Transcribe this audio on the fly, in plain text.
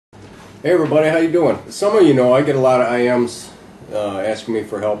Hey everybody, how you doing? Some of you know I get a lot of IMs asking me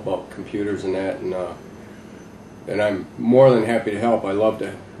for help about computers and that, and I'm more than happy to help. I love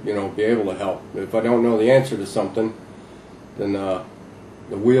to, be able to help. If I don't know the answer to something, then the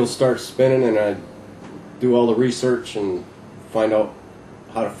wheels start spinning, and I do all the research and find out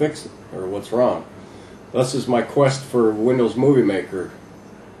how to fix it or what's wrong. This is my quest for Windows Movie Maker.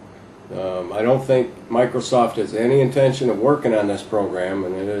 I don't think Microsoft has any intention of working on this program,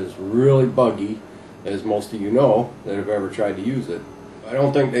 and it is really buggy, as most of you know that have ever tried to use it. I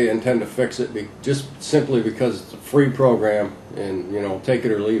don't think they intend to fix it just simply because it's a free program, and take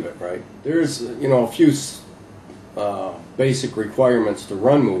it or leave it, right? There's a few basic requirements to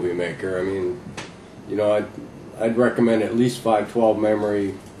run Movie Maker. I mean, I'd recommend at least 512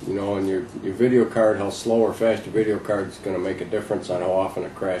 memory. And your video card, how slow or fast your video card is going to make a difference on how often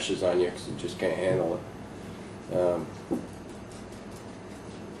it crashes on you, because it just can't handle it.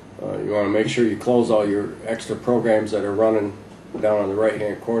 You want to make sure you close all your extra programs that are running down on the right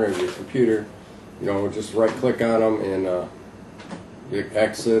hand corner of your computer. Just right click on them and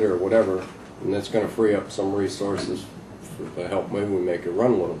exit or whatever, and that's going to free up some resources to help Movie Maker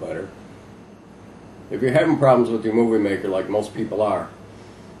run a little better. If you're having problems with your Movie Maker, like most people are,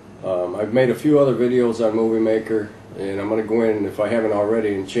 I've made a few other videos on Movie Maker, and I'm going to go in, if I haven't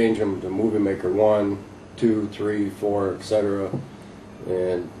already, and change them to Movie Maker 1, 2, 3, 4, etc.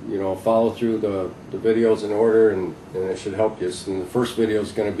 And follow through the videos in order, and it should help you. And the first video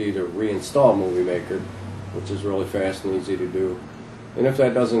is going to be to reinstall Movie Maker, which is really fast and easy to do. And if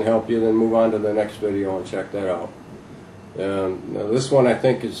that doesn't help you, then move on to the next video and check that out. Now this one I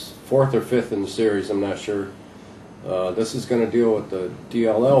think is 4th or 5th in the series, I'm not sure. This is going to deal with the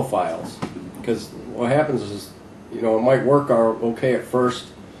Dll files, because what happens is, it might work okay at first,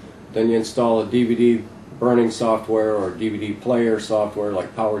 then you install a DVD burning software or DVD player software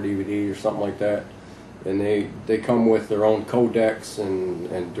like Power DVD or something like that, and they come with their own codecs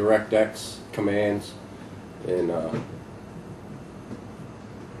and DirectX commands, and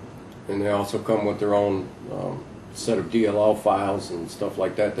they also come with their own set of DLL files and stuff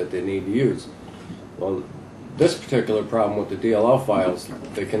like that they need to use. Well, this particular problem with the DLL files,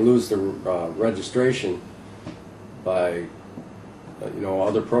 they can lose the registration by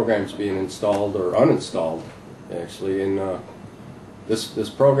other programs being installed or uninstalled, actually. And this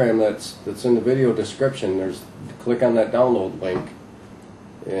program that's in the video description, click on that download link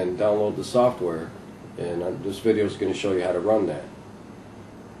and download the software, and this video is going to show you how to run that,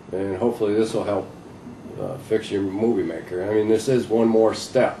 and hopefully this will help fix your Movie Maker. I mean, this is one more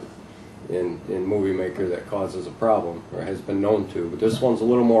step in Movie Maker that causes a problem, or has been known to, but this one's a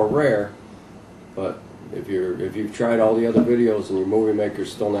little more rare. But if you've tried all the other videos and your Movie Maker's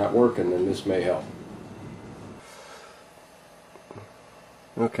still not working, then this may help.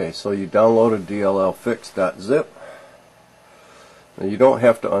 Okay, so you downloaded dllfix.zip. Now you don't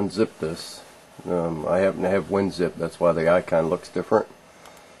have to unzip this. I happen to have WinZip, that's why the icon looks different.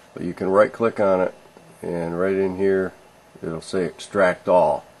 But you can right click on it, and right in here it'll say extract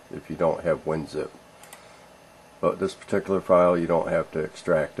all if you don't have WinZip. But this particular file, you don't have to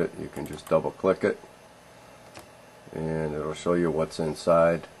extract it. You can just double click it, and it'll show you what's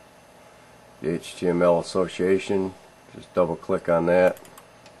inside. The HTML association, just double click on that.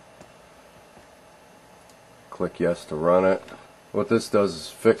 Click yes to run it. What this does is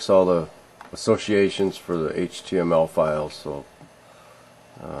fix all the associations for the HTML files. So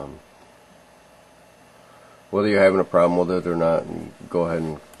whether you're having a problem with it or not, go ahead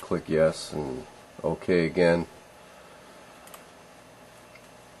and click yes and OK again,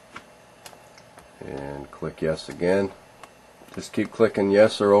 and click yes again. Just keep clicking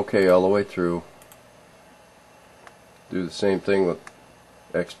yes or OK all the way through. Do the same thing with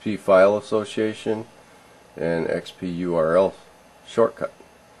XP file association and XP URL shortcut.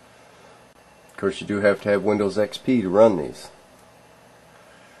 Of course, you do have to have Windows XP to run these.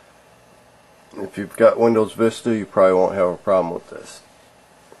 If you've got Windows Vista, you probably won't have a problem with this.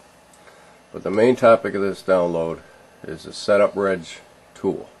 But the main topic of this download is a setup reg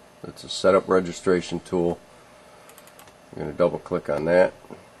tool. It's a setup registration tool. I'm going to double click on that.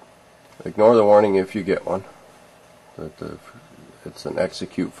 Ignore the warning if you get one. It's an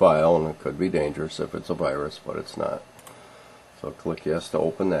execute file, and it could be dangerous if it's a virus, but it's not. So click yes to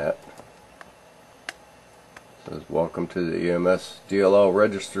open that. It says welcome to the EMS DLL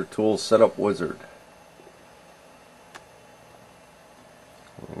Register Tool Setup Wizard.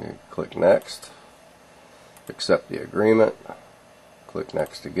 Click next. Accept the agreement. Click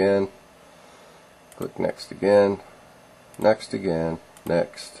next again. Click next again. Next again.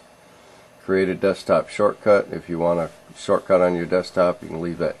 Next. Create a desktop shortcut. If you want a shortcut on your desktop, you can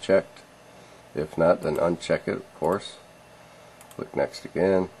leave that checked. If not, then uncheck it, of course. Click next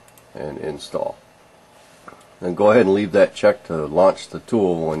again and install. Then go ahead and leave that checked to launch the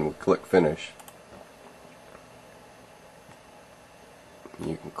tool when we click finish.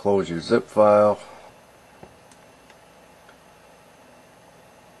 You can close your zip file,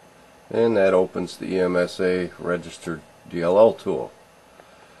 and that opens the EMSA registered DLL tool.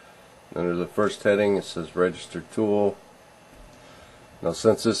 Under the first heading it says registered tool. Now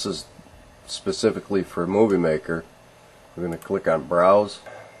since this is specifically for Movie Maker, we're going to click on browse.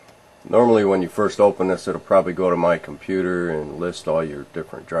 Normally when you first open this, it'll probably go to my computer and list all your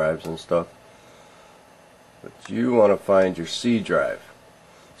different drives and stuff, but you want to find your C drive.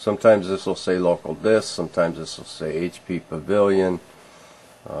 Sometimes this will say local disk, sometimes this will say HP Pavilion,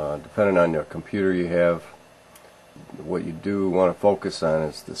 depending on your computer you have. What you do want to focus on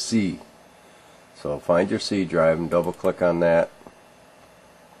is the C. So find your C drive and double click on that.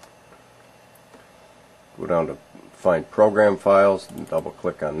 Go down to find program files and double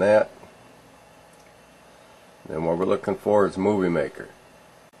click on that. Then what we're looking for is Movie Maker.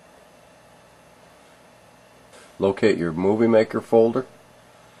 Locate your Movie Maker folder.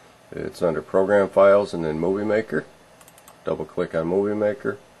 It's under Program Files and then Movie Maker. Double click on Movie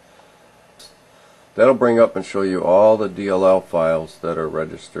Maker. That'll bring up and show you all the DLL files that are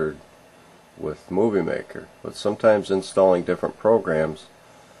registered with Movie Maker. But sometimes installing different programs,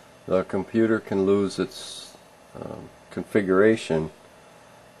 the computer can lose its configuration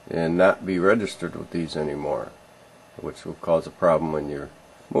and not be registered with these anymore, which will cause a problem in your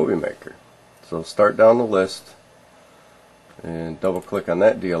Movie Maker. So start down the list and double click on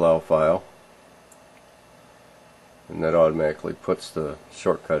that DLL file, and that automatically puts the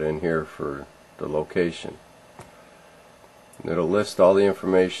shortcut in here for the location. And it'll list all the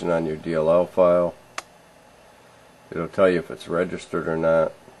information on your DLL file. It'll tell you if it's registered or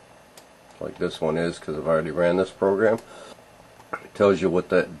not, like this one is because I've already ran this program. It tells you what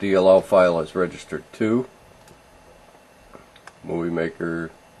that DLL file is registered to. Movie Maker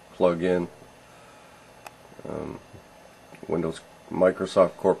plugin, Windows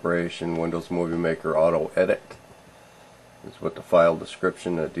Microsoft Corporation, Windows Movie Maker Auto Edit is what the file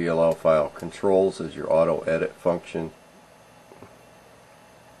description. The DLL file controls is your auto edit function.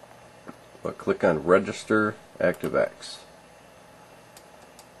 But click on Register ActiveX.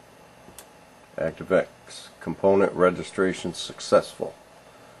 ActiveX component registration successful.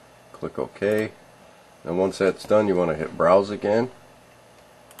 Click OK. And once that's done, you want to hit Browse again.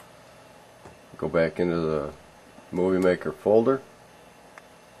 Go back into the Movie Maker folder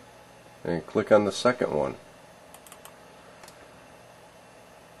and click on the second one.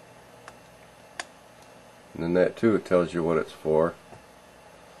 And then that too, it tells you what it's for.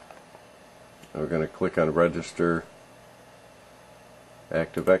 We're going to click on Register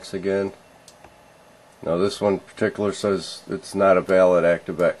ActiveX again. Now this one in particular says it's not a valid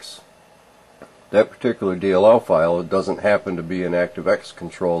ActiveX. That particular DLL file, it doesn't happen to be an ActiveX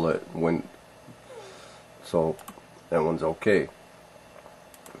control so that one's okay.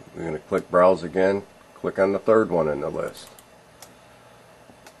 We're going to click Browse again, click on the third one in the list.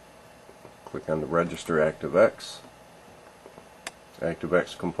 Click on the Register ActiveX.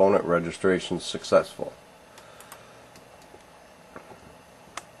 ActiveX component registration successful.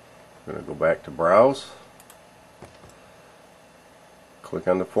 I'm going to go back to Browse. Click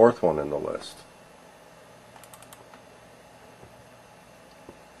on the fourth one in the list.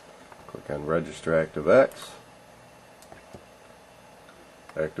 Click on Register ActiveX.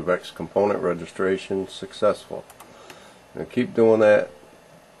 ActiveX component registration successful. And keep doing that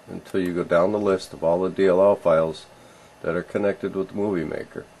until you go down the list of all the DLL files that are connected with Movie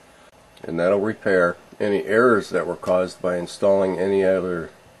Maker. And that'll repair any errors that were caused by installing any other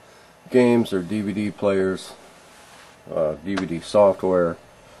games or DVD players, DVD software,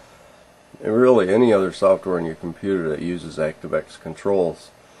 and really any other software in your computer that uses ActiveX controls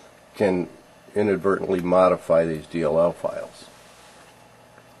can inadvertently modify these DLL files.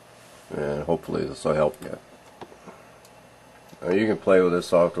 And hopefully this will help you. Now you can play with this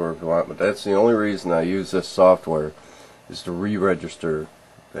software if you want, but that's the only reason I use this software, is to re-register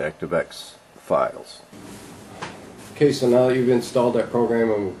the ActiveX files. Okay, so now that you've installed that program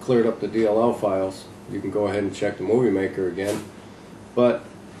and cleared up the DLL files, you can go ahead and check the Movie Maker again. But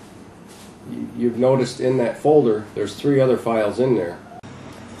you've noticed in that folder there's 3 other files in there.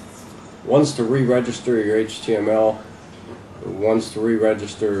 One's to re-register your HTML, one's to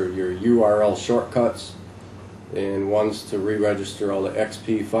re-register your URL shortcuts, and one's to re-register all the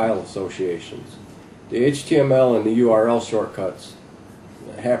XP file associations. The HTML and the URL shortcuts,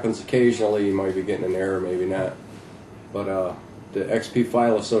 it happens occasionally, you might be getting an error, maybe not. But the XP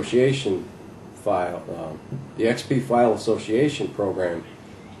file association file. The XP File Association program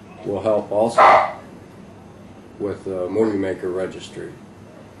will help also with Movie Maker Registry.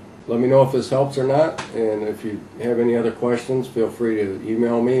 Let me know if this helps or not, and if you have any other questions, feel free to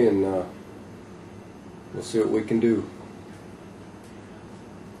email me, and we'll see what we can do.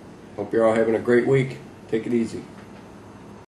 Hope you're all having a great week. Take it easy.